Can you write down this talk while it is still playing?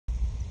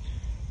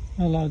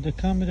allow the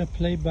camera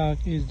playback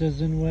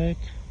doesn't work.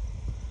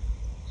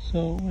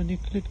 So when you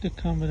click the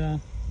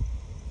camera,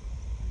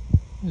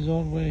 it's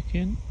all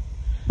working,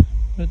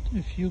 but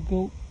if you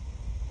go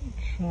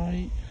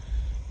try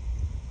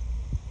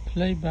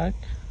playback,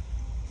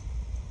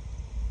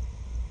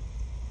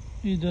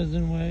 it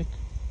doesn't work.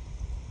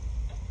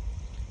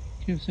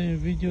 Keeps saying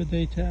video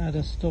data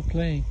at stop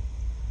playing.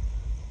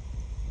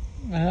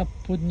 I have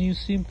put new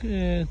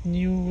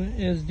new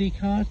SD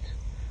card,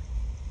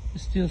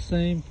 still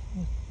same.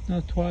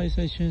 Not twice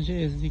I changed the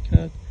SD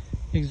card,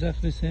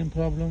 exactly same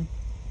problem.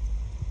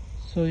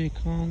 So you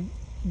can't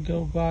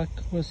go back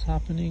what's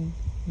happening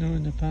now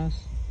in the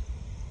past.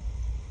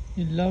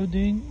 In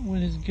loading,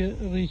 when it's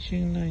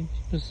reaching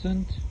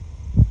 90%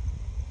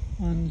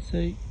 and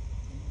say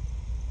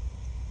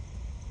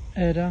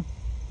error,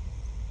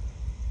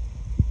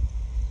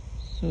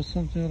 so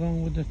something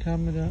wrong with the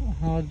camera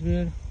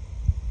hardware.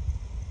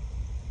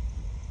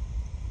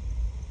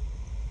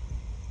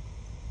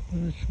 I'm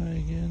gonna try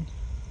again.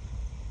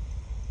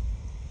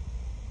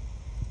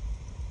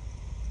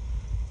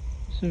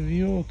 So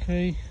view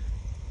okay.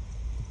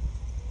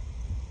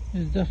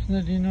 It's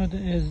definitely not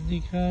an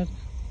SD card,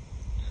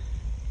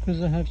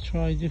 because I have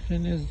tried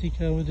different SD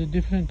card with a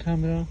different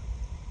camera,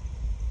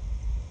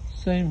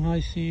 same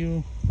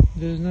hiseeu.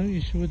 There's no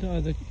issue with the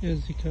other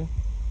SD card,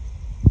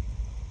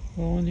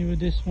 but only with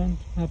this one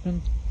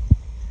happened.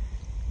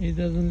 It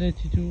doesn't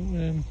let you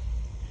to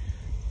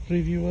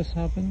review what's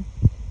happened.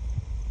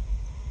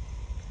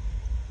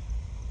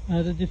 I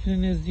had a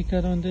different SD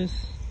card on this,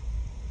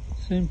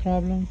 same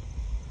problem.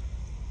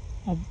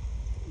 I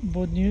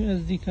bought new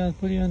SD card,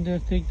 put it on there,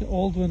 take the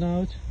old one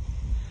out.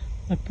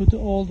 I put the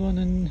old one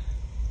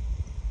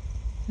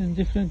in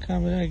different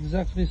camera,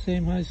 exactly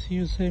same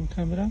hiseeu, same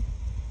camera.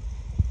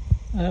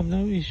 I have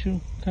no issue.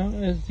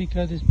 SD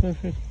card is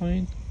perfect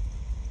fine.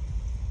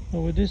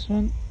 But with this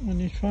one, when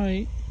you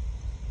try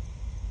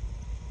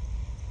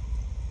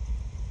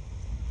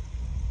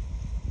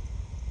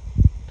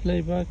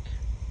playback,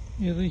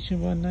 you're reaching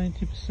about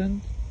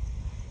 90%.